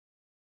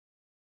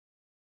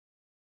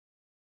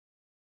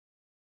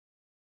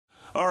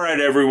Alright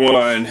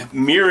everyone,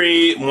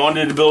 Miri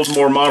wanted to build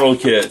more model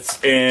kits,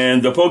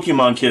 and the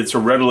Pokemon kits are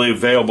readily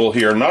available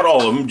here. Not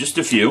all of them, just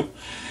a few.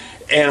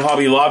 And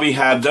Hobby Lobby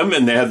had them,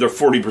 and they had their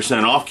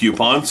 40% off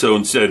coupon, so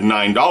instead of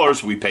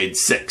 $9, we paid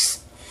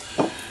 $6.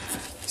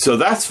 So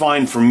that's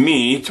fine for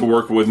me to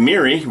work with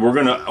Miri. We're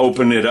going to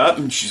open it up,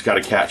 and she's got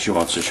a cat she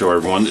wants to show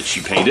everyone that she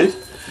painted.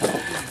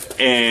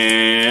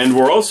 And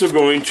we're also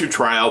going to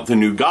try out the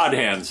new God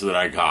Hands that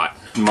I got.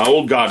 My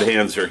old God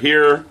Hands are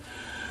here.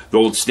 The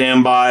old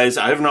standbys,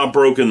 I have not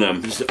broken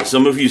them.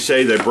 Some of you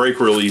say they break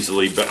real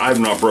easily, but I have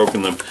not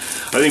broken them.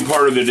 I think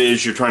part of it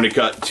is you're trying to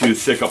cut too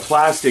thick a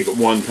plastic at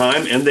one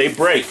time, and they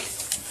break.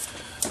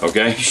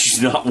 Okay,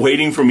 she's not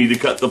waiting for me to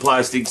cut the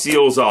plastic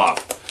seals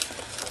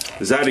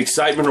off. Is that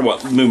excitement or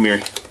what? Move,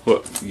 Miri.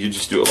 Look, you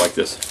just do it like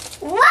this.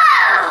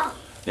 Wow!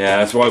 Yeah,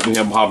 that's why we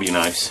have hobby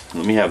knives.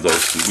 Let me have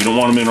those. We don't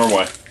want them in our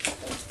way.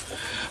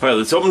 All right,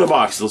 let's open the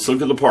box. Let's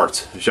look at the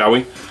parts, shall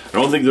we? I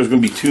don't think there's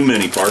going to be too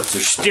many parts.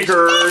 There's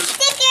stickers.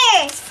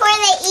 Stickers for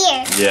the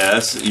ears.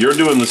 Yes, you're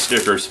doing the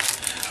stickers.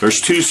 There's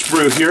 2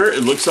 sprue here.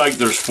 It looks like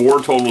there's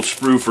 4 total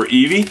sprue for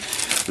Eevee.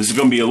 This is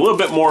going to be a little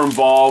bit more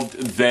involved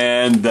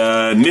than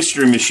the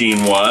Mystery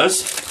Machine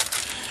was.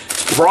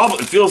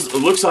 It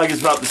looks like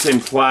it's about the same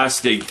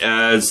plastic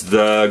as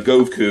the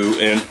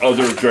Goku and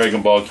other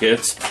Dragon Ball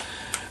kits.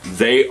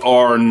 They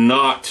are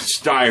not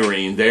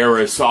styrene. They are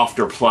a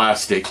softer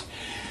plastic.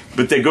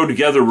 But they go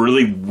together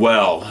really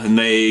well, and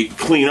they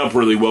clean up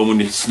really well when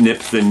you snip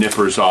the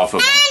nippers off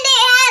of them. And it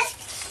has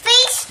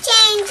face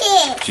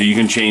changes. So you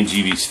can change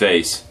Eevee's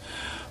face.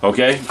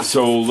 Okay,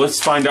 so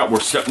let's find out where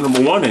step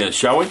number 1 is,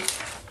 shall we?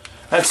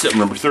 That's step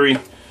number 3.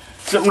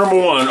 Step number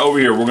 1, over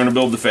here, we're going to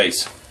build the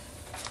face.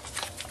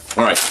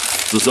 Alright,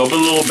 so let's open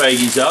the little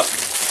baggies up.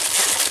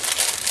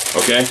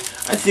 Okay,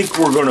 I think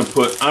I'm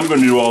going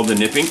to do all the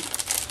nipping.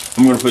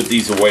 I'm going to put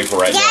these away for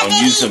right now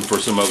and use them for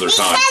some other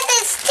time.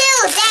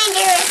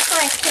 Dangerous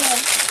for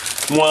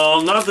kids.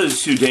 Well, not that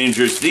it's too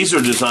dangerous. These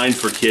are designed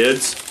for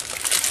kids.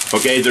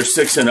 Okay, they're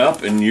 6 and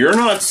up, and you're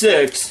not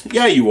 6.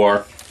 Yeah, you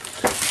are.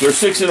 They're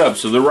 6 and up,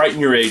 so they're right in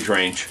your age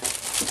range.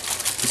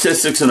 It says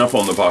 6 and up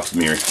on the box,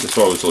 Miri. That's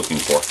what I was looking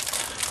for.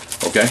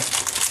 Okay?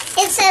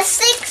 It says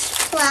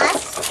 6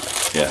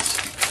 plus. Yes.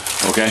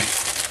 Okay.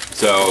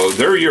 So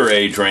they're your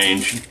age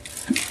range.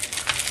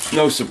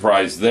 No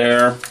surprise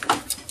there.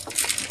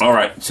 All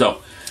right,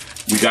 so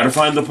we got to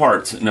find the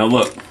parts. Now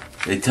look.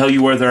 They tell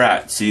you where they're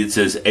at. See, it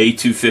says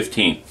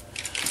A215.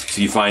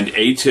 So you find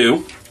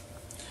A2,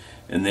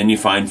 and then you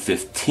find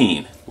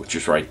 15, which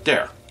is right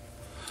there.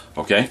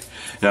 Okay?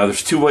 Now,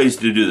 there's 2 ways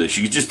to do this.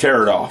 You can just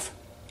tear it off.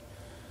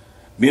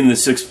 Being the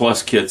 6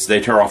 Plus kits, they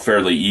tear off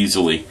fairly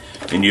easily,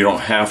 and you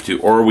don't have to.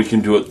 Or we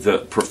can do it the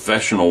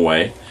professional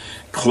way.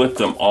 Clip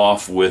them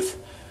off with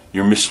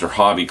your Mr.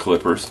 Hobby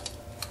clippers.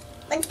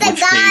 With the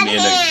God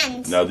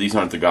Hands. No, these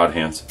aren't the God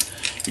Hands.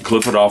 You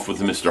clip it off with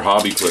the Mr.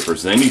 Hobby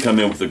clippers. Then you come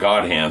in with the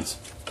God Hands.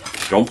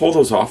 Don't pull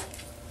those off.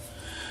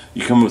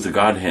 You come with the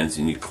God Hands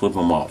and you clip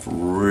them off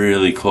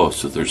really close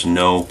so there's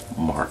no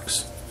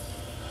marks.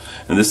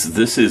 And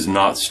this is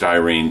not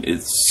styrene.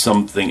 It's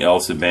something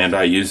else that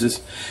Bandai uses.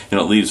 And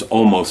it leaves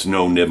almost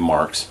no nib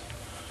marks.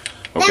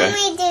 Okay? Then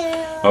we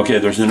do... Okay,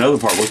 there's another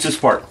part. What's this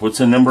part? What's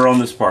the number on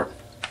this part?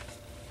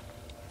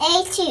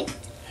 A2.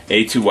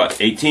 A2 what?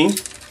 18?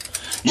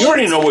 You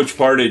already know which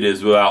part it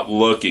is without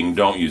looking,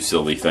 don't you,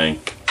 silly thing?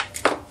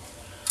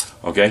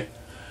 Okay?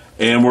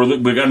 And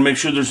we got to make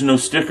sure there's no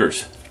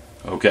stickers.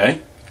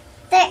 Okay?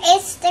 There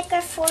is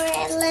sticker for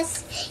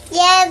it.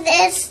 Yeah,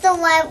 there's the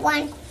white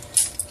one.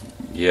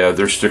 Yeah,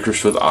 there's stickers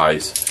for the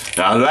eyes.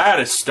 Now that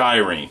is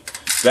styrene.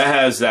 That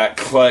has that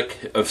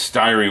click of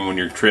styrene when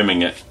you're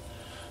trimming it.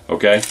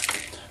 Okay?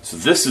 So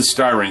this is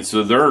styrene.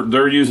 So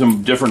they're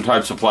using different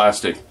types of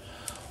plastic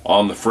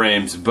on the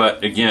frames.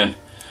 But again,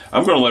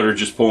 I'm going to let her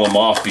just pull them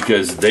off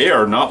because they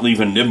are not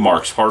leaving nib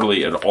marks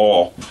hardly at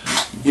all.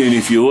 And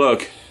if you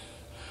look,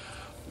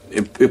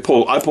 I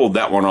pulled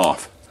that one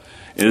off.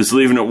 And it's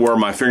leaving it where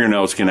my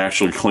fingernails can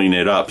actually clean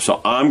it up. So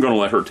I'm going to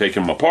let her take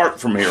them apart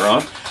from here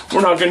on.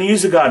 We're not going to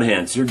use the God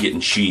Hands. They're getting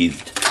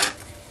sheathed.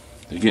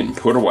 They're getting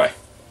put away.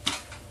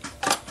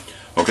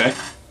 Okay?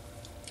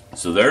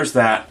 So there's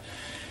that.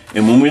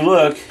 And when we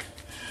look,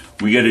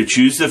 we got to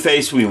choose the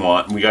face we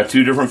want. We got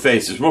 2 different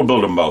faces. We'll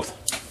build them both.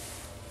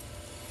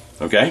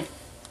 Okay?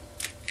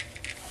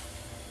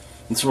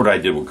 That's what I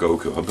did with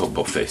Goku. I built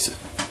both faces.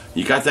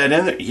 You got that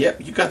in there?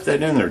 Yep, you got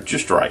that in there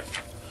just right.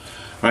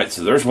 Alright,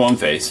 so there's one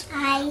face.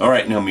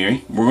 Alright, now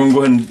Miri, we're going to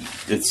go ahead and,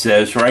 it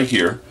says right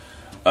here,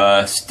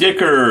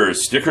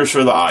 stickers. Stickers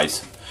for the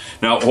eyes.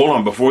 Now, hold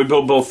on. Before we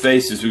build both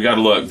faces, we got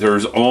to look.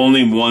 There's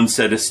only 1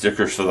 set of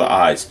stickers for the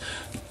eyes.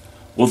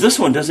 Well, this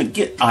one doesn't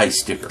get eye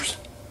stickers.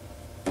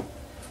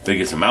 But it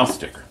gets a mouth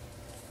sticker.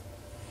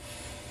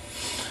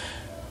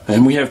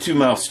 And we have 2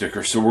 mouth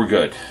stickers, so we're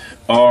good.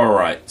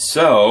 Alright,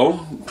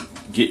 so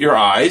get your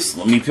eyes.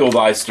 Let me peel the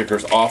eye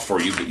stickers off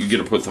for you, but you get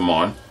to put them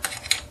on.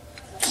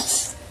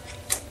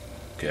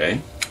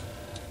 Okay?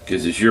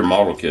 Because it's your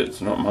model kit,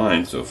 it's not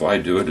mine, so if I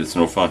do it, it's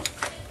no fun.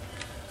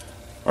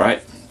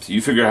 Alright, so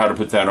you figure out how to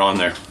put that on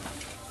there.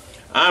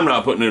 I'm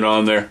not putting it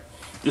on there.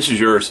 This is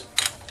yours.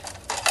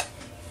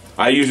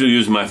 I usually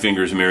use my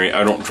fingers, Miri.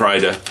 I don't try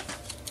to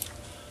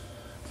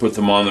put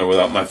them on there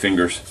without my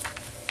fingers.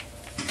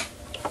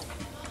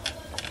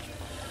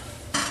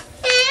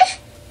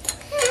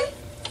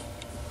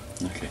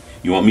 Okay.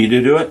 You want me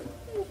to do it?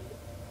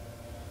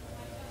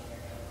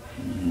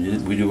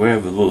 We do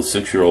have a little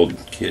 6-year-old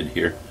kid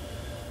here.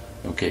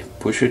 Okay,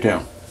 push it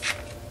down.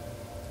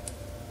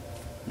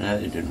 Nah,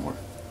 it didn't work.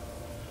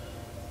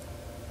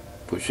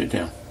 Push it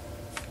down.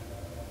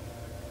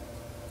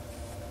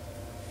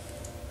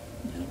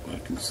 Yep, I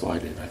can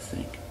slide it, I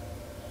think.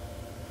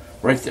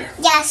 Right there.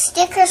 Yeah,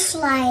 sticker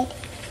slide.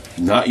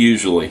 Not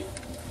usually.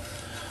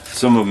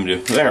 Some of them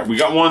do. There, we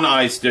got one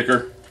eye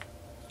sticker.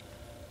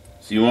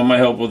 So you want my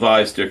help with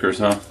eye stickers,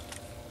 huh?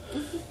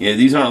 Yeah,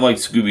 these aren't like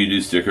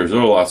Scooby-Doo stickers. They're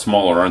a lot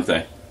smaller, aren't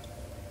they?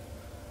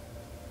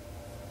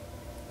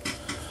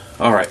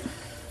 Alright.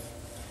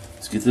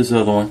 Let's get this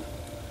other one.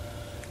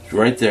 It's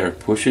right there.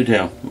 Push it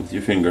down with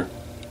your finger.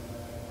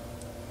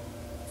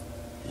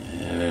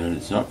 And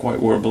it's not quite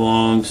where it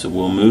belongs, so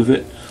we'll move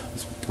it.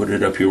 Let's put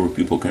it up here where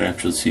people can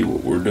actually see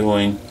what we're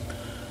doing.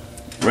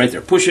 Right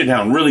there. Push it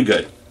down really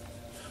good.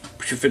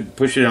 Push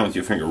it down with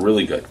your finger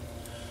really good.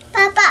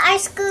 Papa, our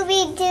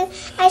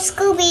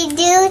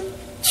Scooby-Doo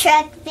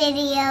truck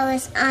video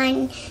is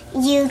on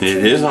YouTube.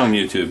 It is on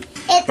YouTube.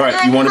 It's all right,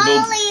 on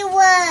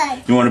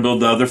Hollywood. You want to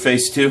build the other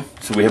face too?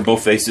 So we have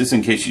both faces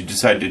in case you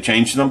decide to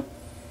change them?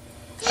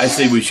 I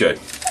say we should.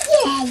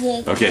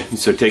 Yeah. Okay,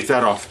 so take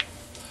that off.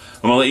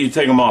 I'm going to let you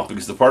take them off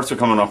because the parts are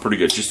coming off pretty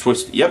good. Just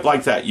twist it. Yep,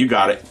 like that. You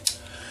got it.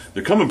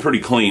 They're coming pretty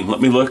clean.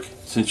 Let me look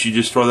since you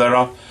just throw that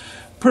off.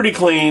 Pretty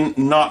clean,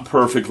 not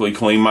perfectly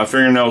clean. My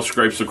fingernail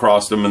scrapes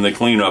across them and they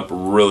clean up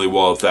really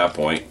well at that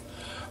point.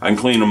 I can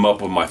clean them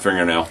up with my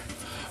fingernail.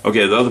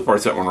 Okay, the other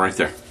part's that one right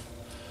there.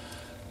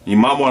 You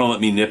might want to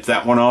let me nip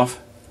that one off.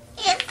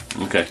 Yeah.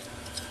 Okay.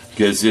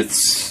 Because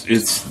that's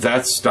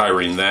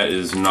styrene. That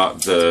is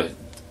not the...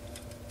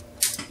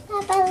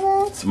 Papa,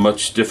 look. It's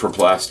much stiffer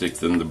plastic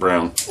than the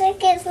brown.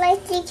 Look, it's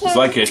like you can... It's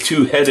like a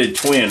two-headed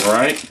twin,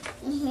 right?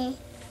 Mm-hmm.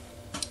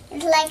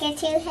 It's like a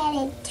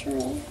two-headed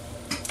twin.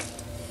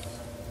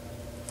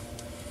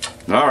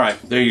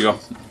 Alright, there you go.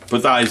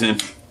 Put the eyes in.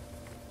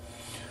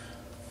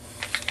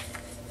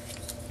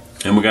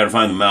 And we got to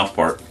find the mouth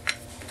part.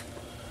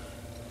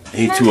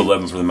 8 to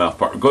 11 for the mouth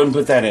part. Go ahead and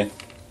put that in.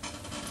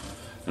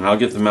 And I'll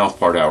get the mouth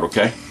part out,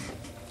 okay?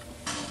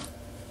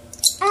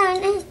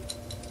 Oh,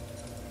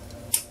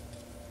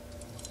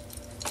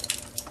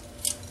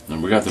 no.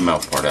 And we got the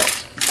mouth part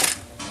out.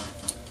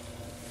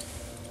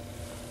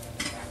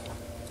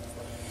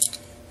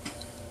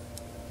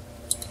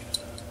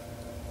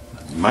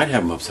 You might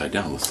have them upside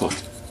down. Let's look.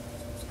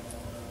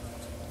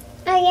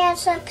 Oh, yeah,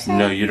 it's upside.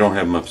 No, you don't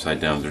have them upside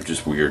down. They're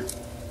just weird.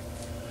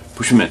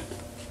 Push them in.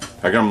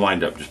 I got them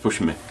lined up. Just push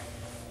them in.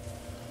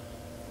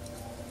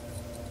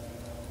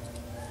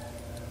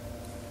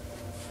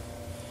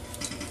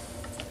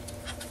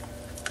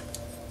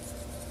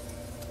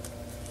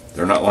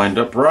 They're not lined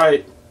up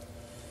right.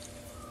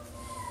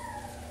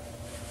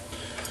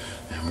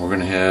 And we're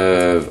going to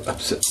have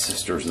upset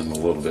sisters in a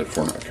little bit if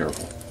we're not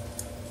careful.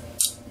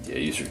 Yeah,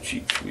 these are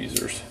cheap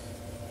tweezers.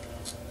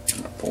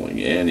 I'm not pulling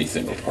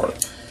anything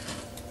apart.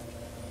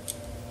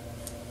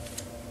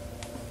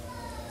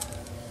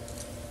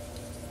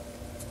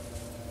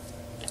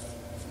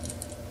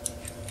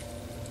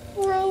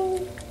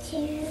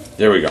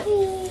 There we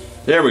go.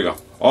 There we go.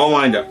 All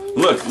lined up.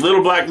 Look,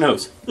 little black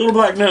nose. Little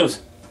black nose.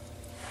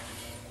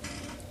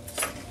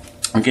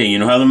 Okay, you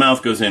know how the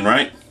mouth goes in,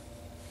 right?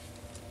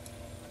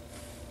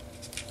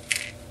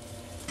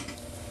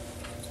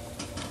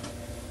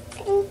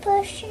 Can you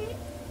push it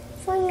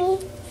for me?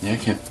 Yeah, I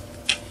can.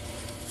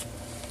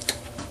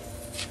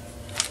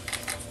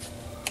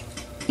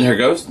 There it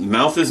goes. The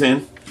mouth is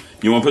in.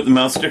 You want to put the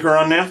mouth sticker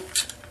on now?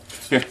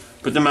 Here,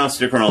 put the mouth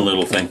sticker on,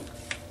 little thing.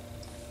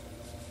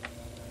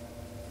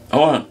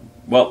 Hold on.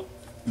 Well,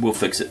 we'll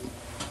fix it.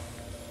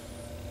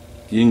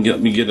 You didn't let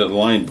me get it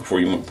aligned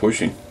before you went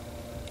pushing.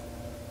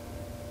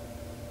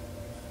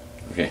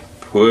 Okay,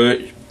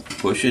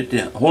 push it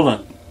down. Hold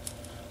on.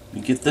 Let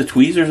me get the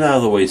tweezers out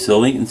of the way,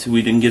 silly, and see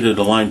we didn't get it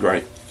aligned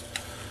right.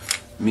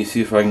 Let me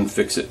see if I can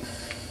fix it.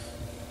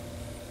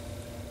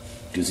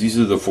 Because these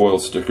are the foil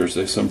stickers.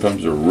 They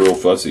sometimes are real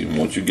fussy, and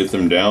once you get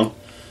them down,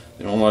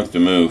 they don't like to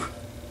move.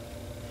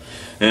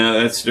 Yeah,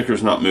 that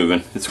sticker's not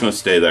moving. It's going to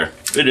stay there.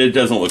 It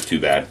doesn't look too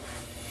bad.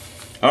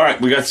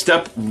 Alright, we got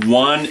step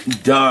 1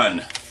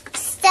 done.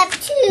 Step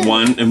 2.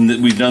 1, and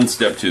we've done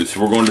step 2, so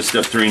we're going to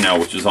step 3 now,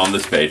 which is on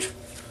this page.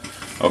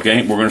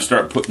 Okay, we're going to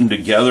start putting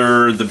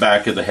together the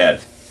back of the head.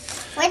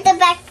 Where's the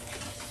back?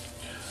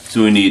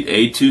 So we need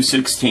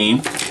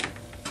A216.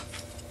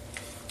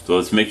 So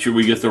let's make sure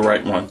we get the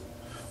right one.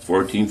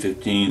 14,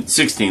 15,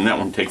 16, that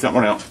one. Take that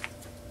one out.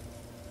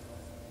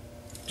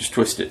 Just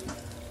twist it.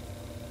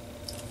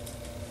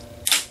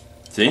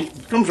 See?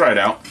 It comes right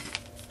out.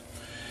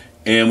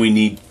 And we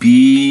need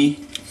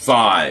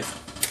B5.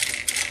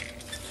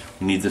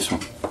 We need this one.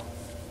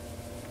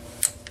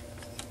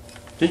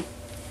 See?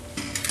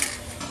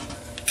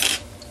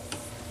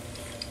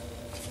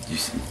 You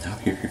see, now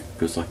here, it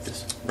goes like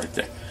this, right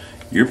there.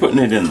 You're putting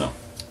it in though.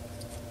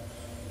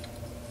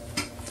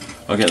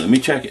 Okay, let me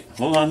check it.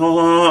 Hold on.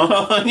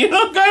 You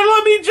don't gotta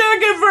let me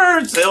check it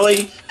first,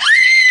 silly.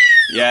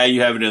 Yeah,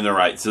 you have it in there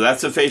right. So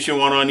that's the face you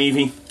want on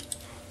Eevee.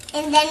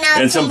 And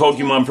then some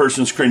Pokemon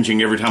person's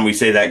cringing every time we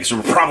say that because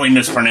we're probably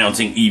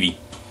mispronouncing Eevee.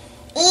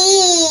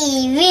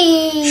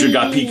 Eevee. Should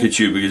have got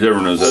Pikachu because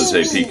everyone knows how to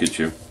say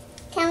Pikachu.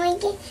 Can we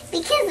get,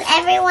 because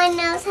everyone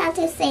knows how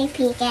to say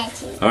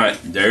Pikachu. Alright,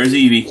 there's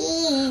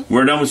Eevee.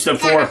 We're done with step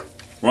 4.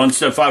 We're on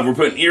step 5. We're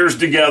putting ears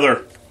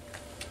together.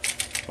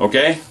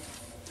 Okay?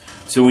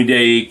 So we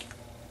take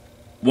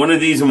one of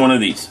these and one of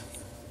these.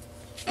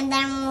 And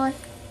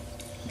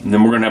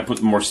then we're going to have to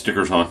put more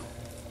stickers on.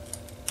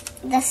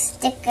 The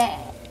sticker.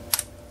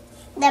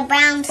 The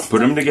brown sticker. Put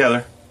them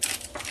together.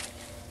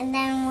 And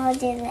then we'll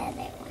do the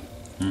other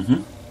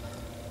one.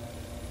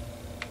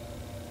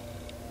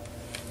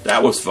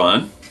 That was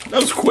fun. That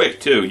was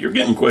quick, too. You're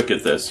getting quick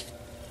at this.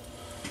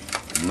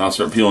 And I'll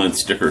start peeling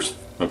stickers,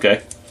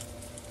 okay?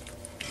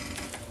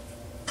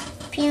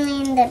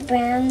 Peeling the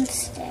brown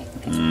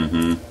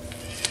sticker.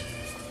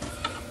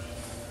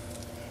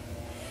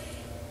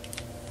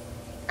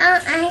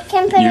 I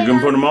can put You can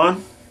put them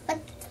on?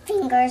 with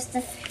fingers.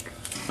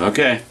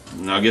 Okay.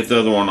 Now get the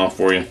other one off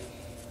for you.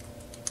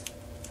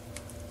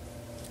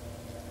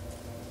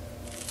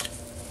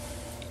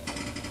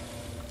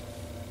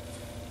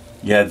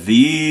 Yeah,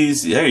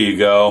 these, there you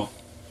go.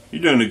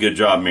 You're doing a good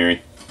job,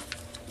 Miri.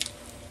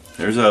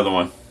 There's the other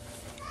one.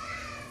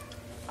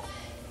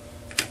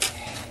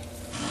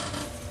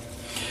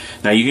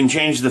 Now you can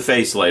change the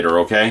face later,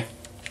 okay?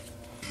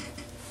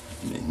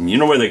 You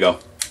know where they go.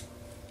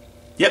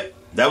 Yep,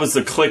 that was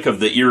the click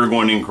of the ear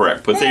going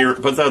incorrect. Put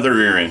the other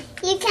ear in.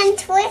 You can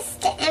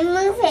twist it and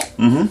move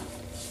it.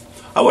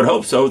 I would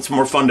hope so. It's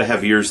more fun to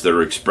have ears that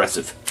are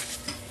expressive.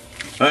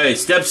 Alright,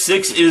 step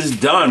 6 is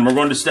done. We're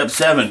going to step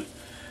 7.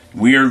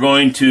 We are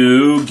going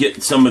to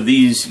get some of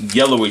these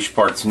yellowish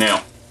parts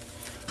now.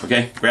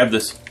 Okay, grab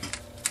this.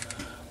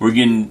 We're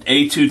getting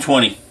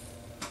A220.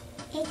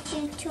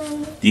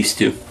 A220. These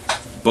two.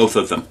 Both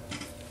of them.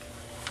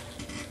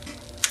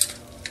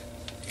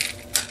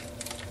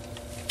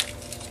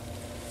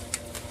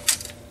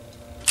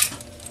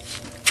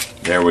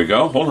 There we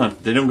go. Hold on.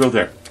 They don't go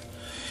there.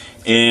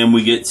 And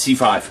we get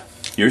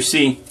C5. Here's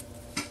C.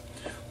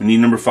 We need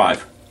number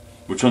 5.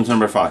 Which one's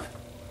number 5?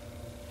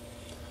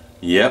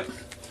 Yep.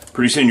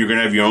 Pretty soon you're going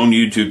to have your own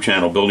YouTube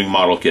channel building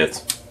model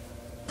kits.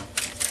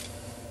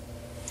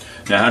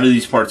 Now how do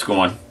these parts go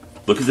on?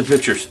 Look at the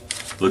pictures.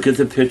 Look at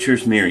the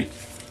pictures, Miri.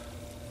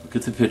 Look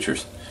at the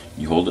pictures.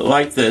 You hold it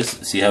like this.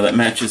 See how that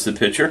matches the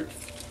picture?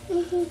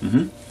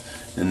 And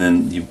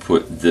then you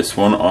put this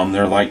one on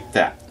there like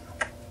that.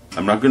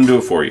 I'm not going to do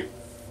it for you.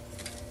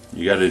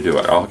 You got to do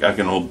it. I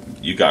can hold.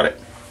 You got it.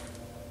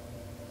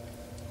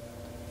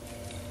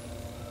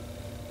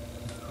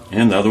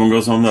 And the other one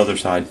goes on the other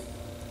side.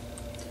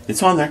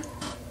 It's on there.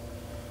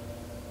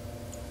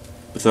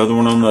 Put the other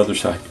one on the other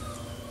side.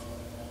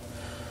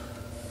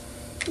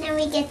 Now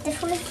we get the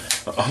one.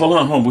 Hold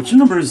on. Which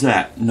number is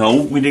that?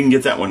 No, we didn't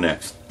get that one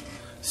next.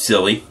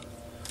 Silly.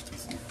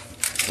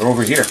 They're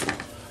over here.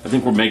 I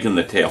think we're making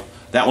the tail.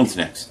 That one's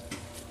next.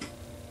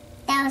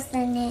 That was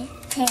the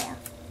tail.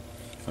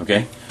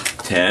 Okay.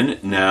 10.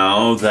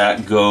 Now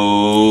that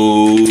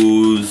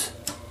goes...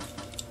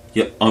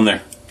 Yep, on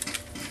there.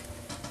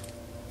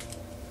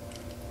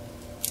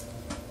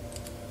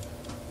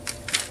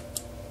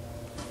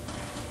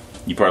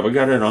 You probably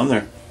got it on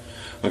there.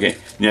 Okay,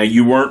 now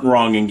you weren't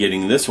wrong in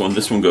getting this one.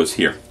 This one goes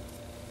here.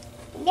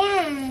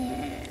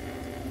 Yeah.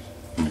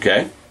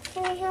 Okay?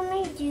 Can you help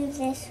me do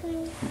this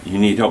one? You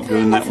need help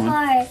doing that one?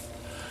 Hard.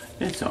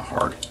 It's not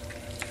hard.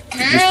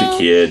 You're just a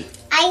kid.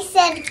 I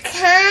said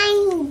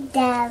kind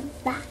of.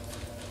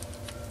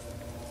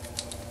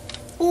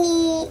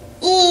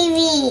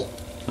 Eevee.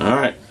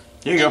 Alright,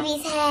 here you go.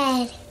 Eevee's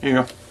head. Here you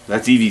go.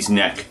 That's Eevee's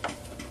neck.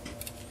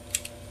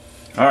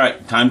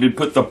 Alright, time to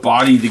put the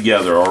body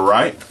together,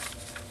 alright?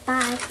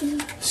 Body.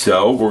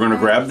 So, we're going to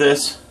grab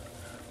this.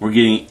 We're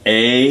getting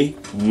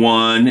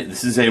A1.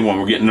 This is A1.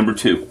 We're getting number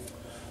 2.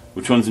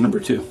 Which one's number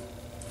 2?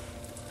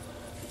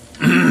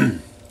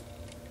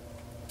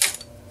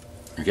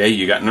 Okay,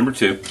 you got number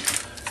 2.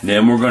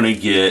 Then we're going to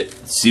get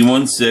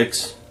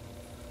C16.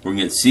 We're going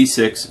to get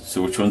C6.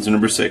 So which one's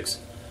number 6?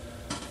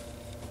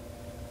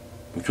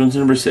 Which one's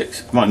number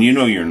 6? Come on, you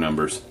know your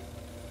numbers.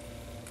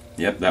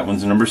 Yep, that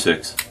one's number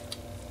 6.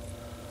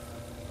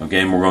 Okay,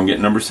 and we're going to get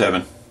number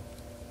 7.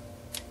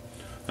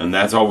 And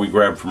that's all we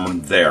grab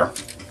from there.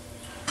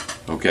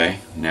 Okay,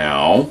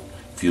 now,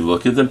 if you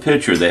look at the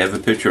picture, they have a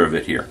picture of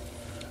it here.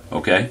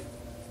 Okay?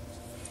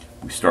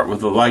 We start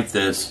with it like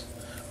this.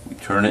 We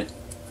turn it.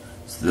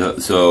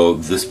 So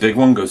this big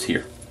one goes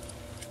here.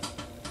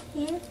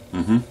 Yeah?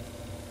 Mm-hmm.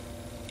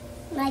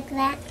 Like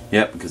that?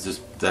 Yep, because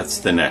that's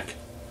the neck.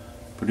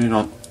 Put it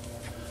on.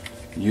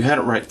 You had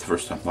it right the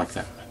first time, like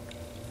that.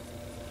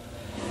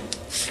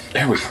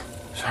 There we go.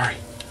 Sorry.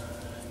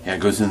 Yeah, it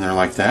goes in there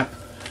like that.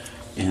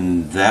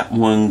 And that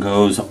one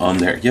goes on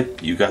there.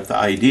 Yep, you got the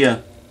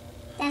idea.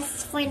 That's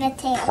for the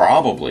tail.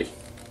 Probably.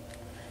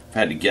 If I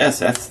had to guess,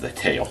 that's the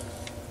tail.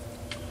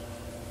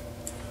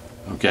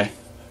 Okay.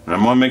 And I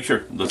want to make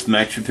sure. Let's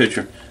match the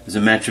picture. Does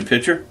it match the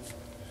picture?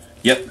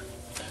 Yep.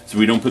 So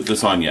we don't put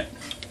this on yet.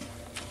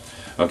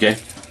 Okay.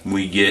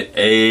 We get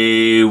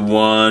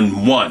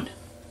A11.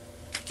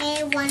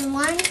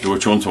 A11.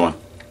 Which one's one?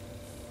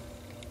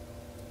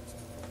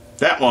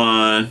 That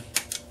one.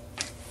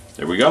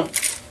 There we go.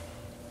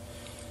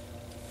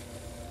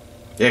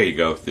 There you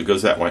go. It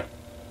goes that way.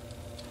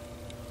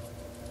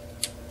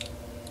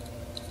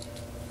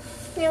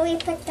 Now we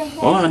put the head.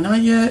 Oh,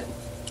 not yet.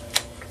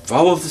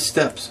 Follow the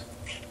steps.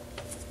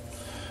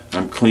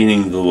 I'm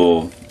cleaning the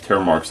little tear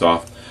marks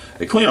off.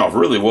 They clean off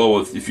really well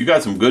with, if you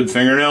got some good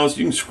fingernails,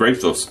 you can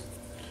scrape those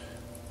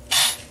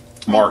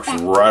marks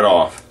right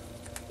off.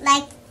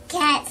 Like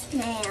cat's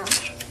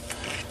nails.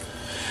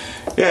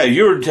 Yeah,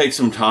 you would take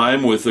some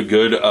time with the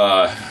good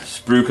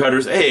sprue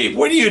cutters. Hey,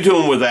 what are you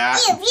doing with that?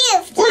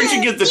 Where'd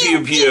you get the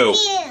pew pew?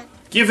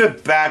 Give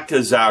it back to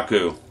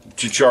Zaku.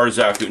 To Char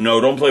Zaku.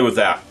 No, don't play with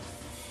that.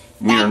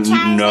 No,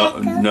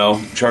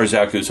 Char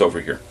Zaku's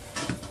over here.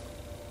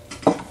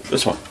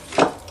 This one.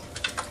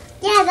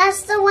 Yeah,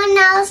 that's the one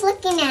I was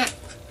looking at.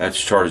 That's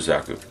Char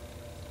Zaku.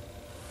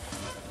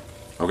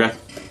 Okay?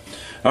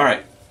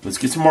 Alright, let's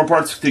get some more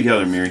parts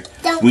together, Miri.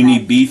 We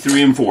need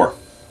B3 and 4.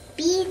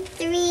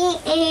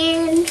 B3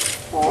 and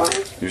 4.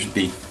 Here's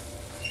B.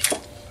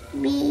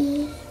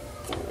 B3,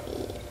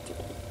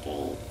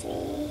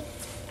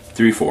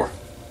 3, 4.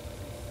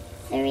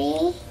 3.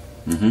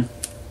 Mm-hmm.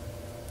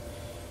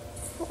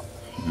 4.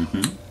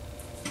 Mm-hmm.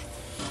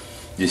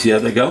 You see how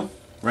they go?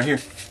 Right here.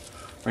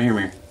 Right here,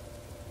 Miri.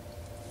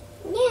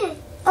 Yeah.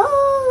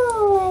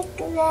 Oh, like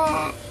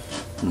that.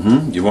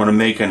 Mm-hmm. You want to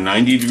make a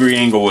 90-degree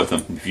angle with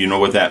them, if you know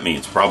what that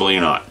means. Probably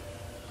not.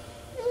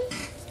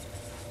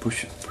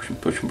 Push it, push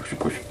it, push it, push it,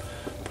 push it.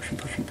 Push it,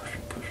 push it, push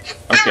it, push it.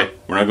 Okay,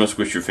 we're not going to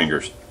squish your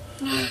fingers.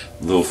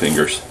 Little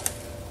fingers.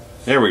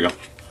 There we go.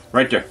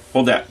 Right there.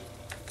 Hold that.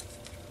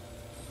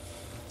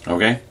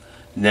 Okay.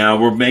 Now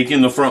we're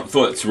making the front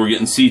foot, so we're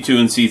getting C2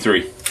 and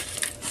C3.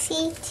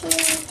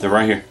 C2. They're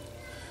right here.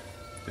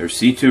 There's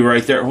C2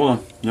 right there. Hold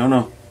on.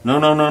 No.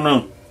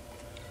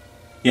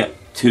 Yeah,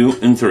 2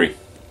 and 3.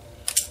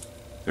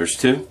 There's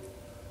 2.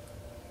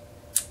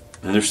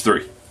 And there's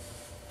 3.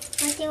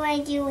 What do I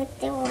do with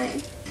the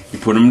one? You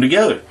put them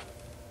together.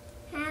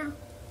 How?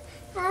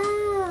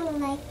 Oh,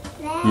 like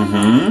that.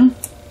 Mm-hmm.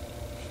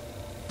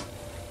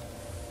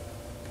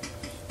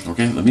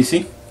 Okay, let me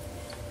see.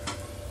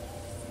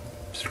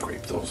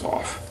 Scrape those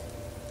off.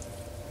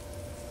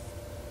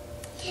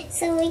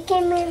 So we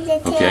can move the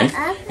tail Okay,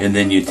 up. and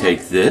then you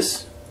take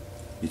this.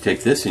 You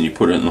take this and you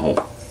put it in the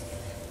hole.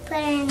 Put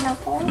it in the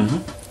hole.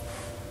 Mm-hmm.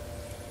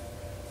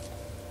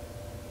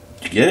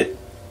 Did you get it?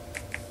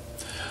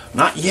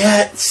 Not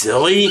yet,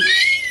 silly.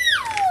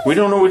 We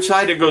don't know which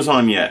side it goes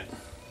on yet.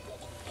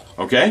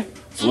 Okay?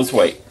 So let's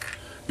wait.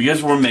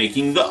 Because we're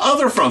making the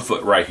other front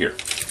foot right here.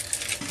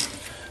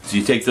 So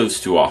you take those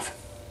 2 off.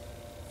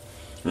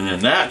 And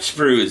then that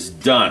sprue is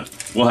done.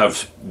 We'll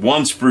have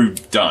 1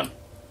 sprue done.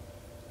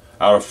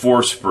 Out of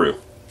 4 sprue.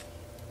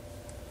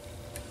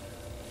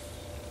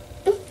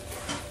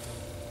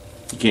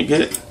 You can't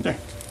get it? There.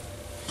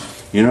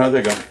 You know how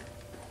they go.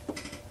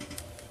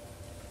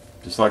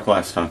 Just like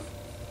last time.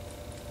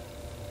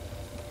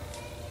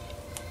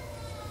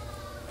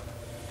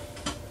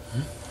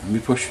 Let me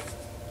push.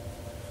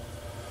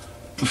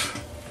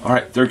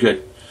 Alright, they're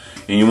good.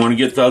 And you want to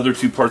get the other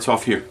 2 parts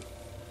off here.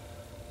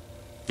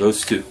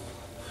 Those 2.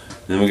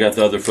 Then we got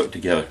the other foot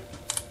together.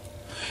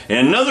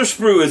 And another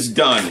sprue is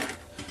done.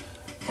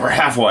 We're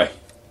halfway.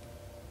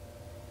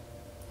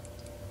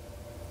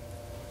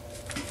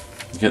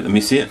 Okay, let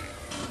me see it.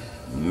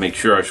 Make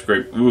sure I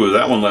scrape. Ooh,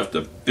 that one left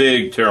a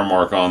big tear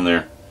mark on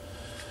there.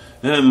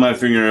 And my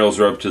fingernails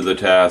are up to the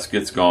task.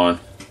 It's gone.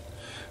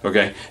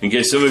 Okay, in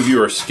case some of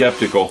you are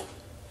skeptical,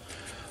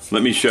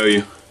 let me show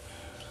you.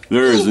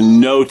 There is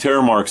no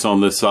tear marks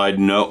on this side.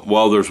 No,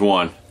 well, there's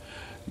one.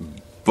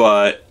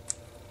 But,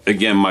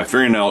 again, my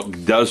fingernail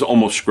does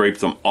almost scrape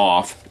them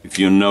off, if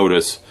you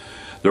notice.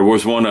 There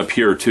was one up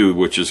here, too,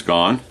 which is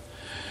gone.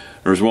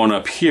 There's one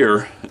up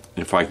here,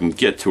 if I can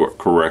get to it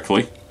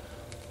correctly.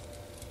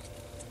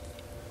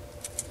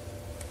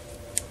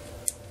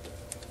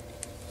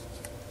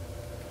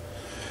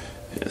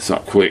 It's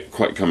not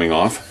quite coming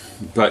off,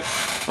 but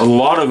a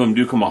lot of them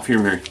do come off. Here,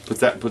 Miri, put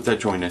that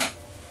joint in.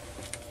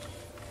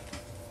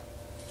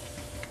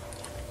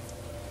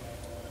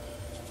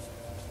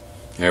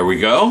 There we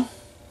go.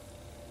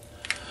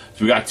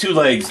 So we got 2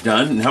 legs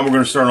done. Now we're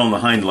going to start on the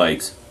hind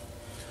legs.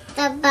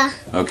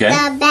 Okay.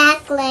 The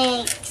back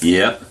legs.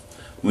 Yep.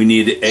 We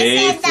need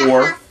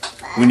A4.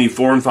 We need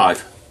 4 and 5.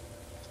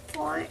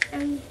 4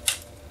 and.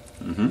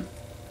 Mm-hmm.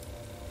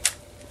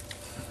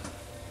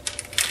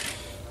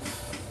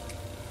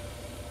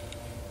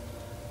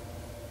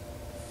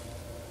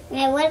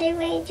 Now what do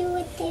I do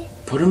with this?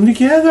 Put them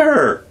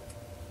together.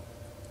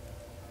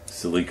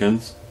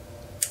 Silicons.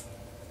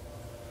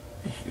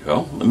 There you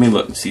go. Let me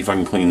look and see if I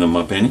can clean them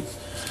up any.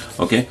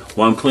 Okay,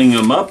 while I'm cleaning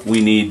them up,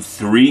 we need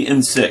 3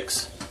 and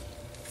 6.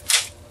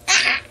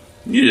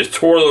 You just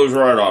tore those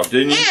right off,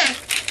 didn't you?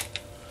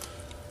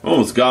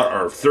 Almost got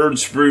our 3rd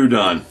sprue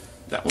done.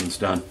 That one's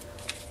done.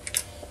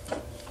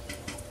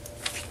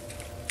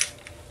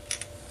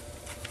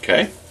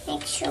 Okay.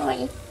 Make sure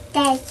it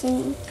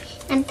doesn't.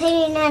 I'm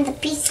putting all the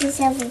pieces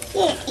over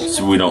here.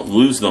 So we don't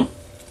lose them.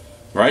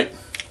 Right?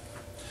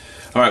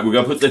 Alright, we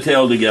got to put the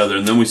tail together,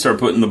 and then we start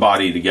putting the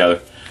body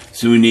together.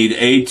 So we need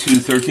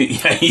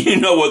A213. Yeah, you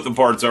know what the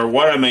parts are.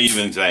 What am I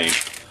even saying?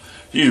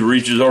 She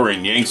reaches over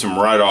and yanks them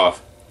right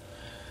off.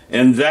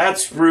 And that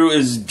sprue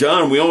is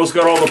done. We almost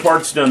got all the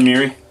parts done,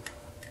 Miri.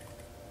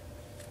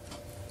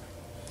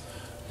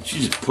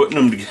 She's just putting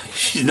them together.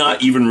 She's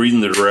not even reading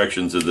the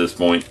directions at this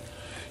point.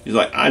 She's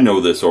like, I know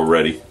this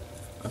already.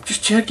 I'm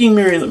just checking,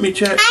 Miri. Let me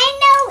check. I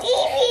know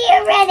Eevee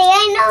already.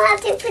 I know how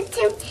to put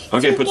them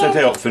Okay, together. put the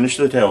tail. Finish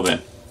the tail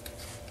then.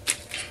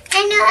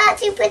 I know how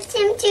to put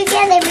them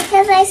together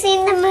because I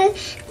seen the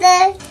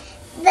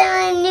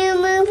new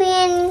movie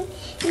and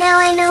now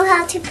I know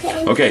how to put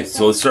them Okay, together.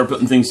 so let's start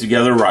putting things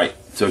together right.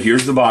 So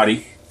here's the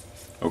body.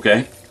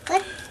 Okay?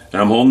 Good.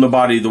 And I'm holding the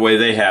body the way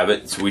they have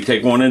it. So we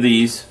take one of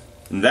these.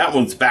 And that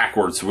one's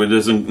backwards, so it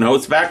doesn't... No,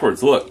 it's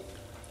backwards. Look.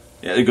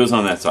 Yeah, it goes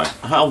on that side.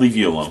 I'll leave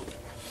you alone.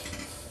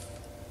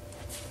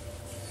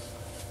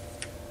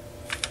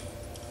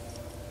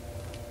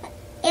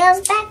 It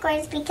goes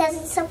backwards because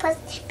it's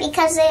supposed...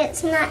 Because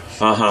it's not...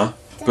 Uh-huh.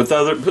 Put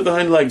the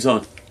hind legs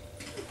on.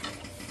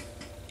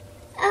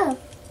 Oh.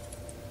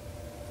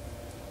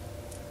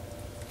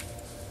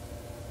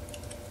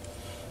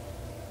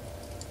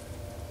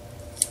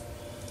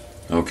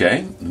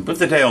 Okay. Put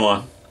the tail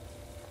on.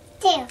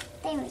 There.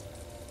 There we go.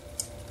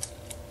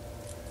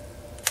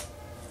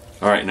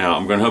 Alright, now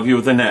I'm going to help you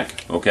with the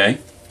neck, okay?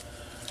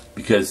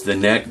 Because the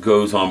neck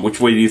goes on... Which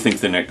way do you think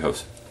the neck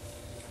goes?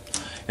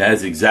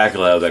 That's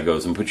exactly how that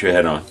goes. And put your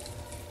head on.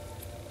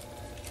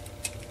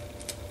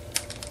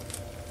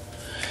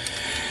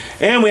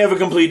 And we have a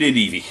completed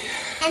Eevee.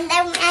 And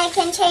then I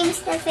can change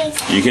the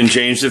face. You can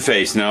change the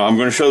face. Now, I'm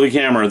going to show the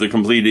camera the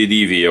completed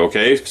Eevee,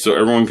 okay? So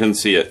everyone can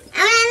see it. I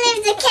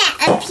want to leave the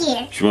cat up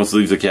here. She wants to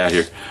leave the cat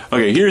here.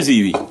 Okay, here's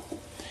Eevee.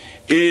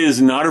 It is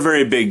not a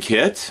very big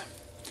kit.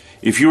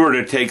 If you were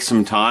to take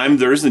some time,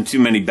 there isn't too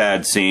many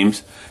bad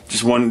seams.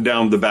 Just one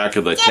down the back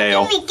of the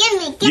tail. Give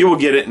me. You will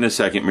get it in a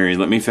second, Miri.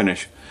 Let me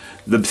finish.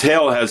 The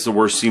tail has the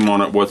worst seam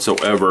on it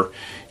whatsoever.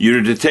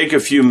 You're to take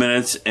a few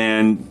minutes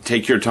and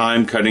take your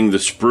time cutting the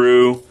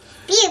sprue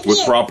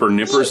with proper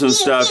nippers and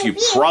stuff. You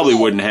probably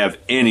wouldn't have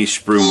any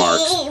sprue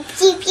marks.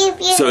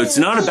 So it's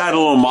not a bad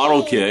little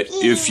model kit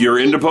if you're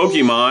into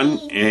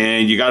Pokemon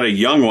and you got a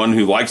young one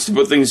who likes to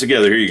put things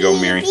together. Here you go,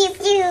 Miri.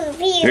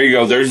 There you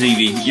go. There's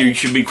Eevee. You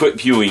should be quit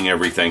pewing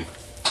everything.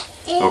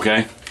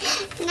 Okay?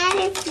 Not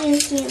a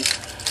pew.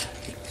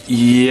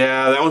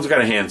 Yeah, that one's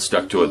got a hand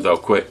stuck to it, though.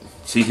 Quit.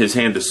 See, his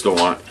hand is still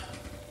on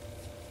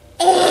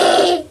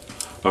it.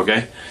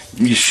 Okay?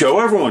 You show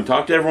everyone.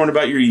 Talk to everyone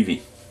about your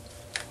Eevee.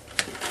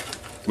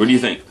 What do you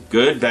think?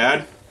 Good?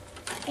 Bad?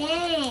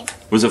 Good.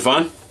 Was it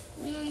fun?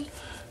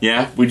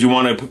 Yeah? Would you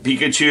want a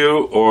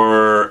Pikachu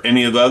or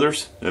any of the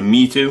others? A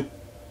Mewtwo?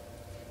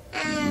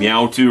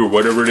 Meowtwo or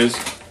whatever it is?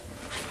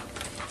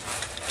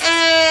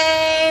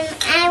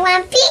 I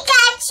want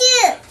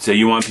Pikachu. So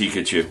you want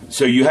Pikachu.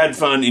 So you had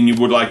fun and you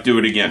would like to do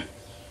it again?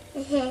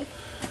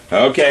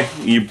 Okay.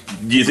 Do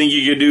you think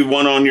you could do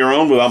one on your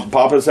own without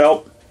Papa's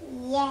help?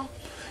 Yeah.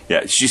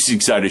 Yeah, she's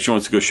excited. She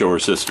wants to go show her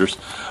sisters.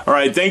 All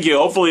right, thank you.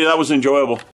 Hopefully that was enjoyable.